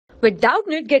With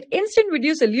Doubtnut, get instant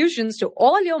video solutions to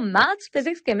all your maths,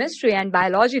 physics, chemistry, and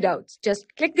biology doubts. Just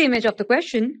click the image of the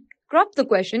question, crop the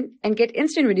question, and get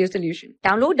instant video solution.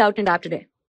 Download Doubtnut app today.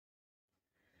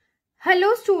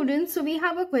 Hello students, so we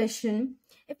have a question.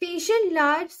 Efficient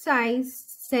large size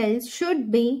cells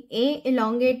should be A.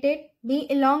 elongated, B.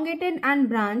 elongated and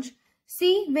branched,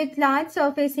 C. with large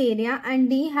surface area,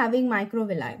 and D. having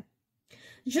microvilli.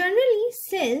 Generally,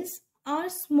 cells are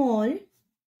small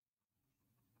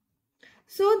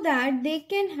so that they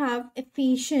can have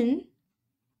efficient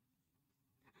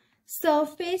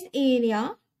surface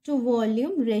area to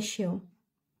volume ratio.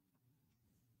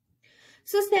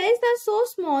 So cells are so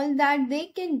small that they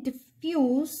can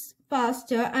diffuse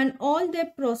faster and all their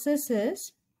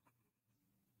processes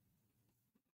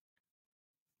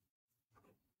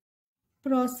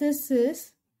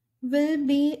will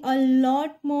be a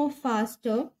lot more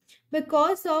faster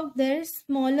because of their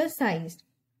smaller size.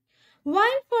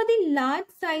 While for the large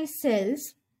sized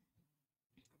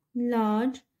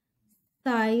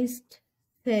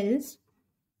cells,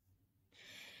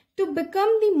 to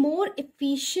become the more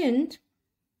efficient,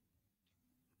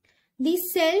 the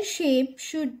cell shape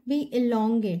should be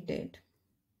elongated.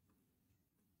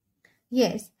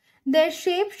 Yes, their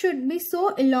shape should be so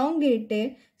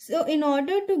elongated. So in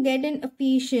order to get an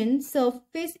efficient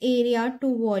surface area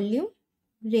to volume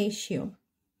ratio.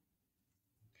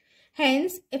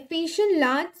 Hence, efficient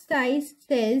large size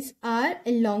cells are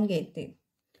elongated.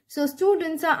 So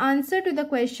students, our answer to the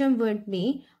question would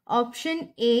be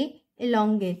option A,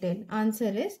 elongated. Answer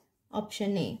is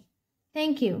option A.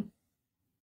 Thank you.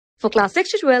 For class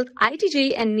 6 to 12, IIT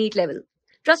JEE and NEET level.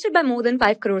 Trusted by more than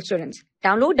 5 crore students.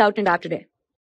 Download Doubtnut app today.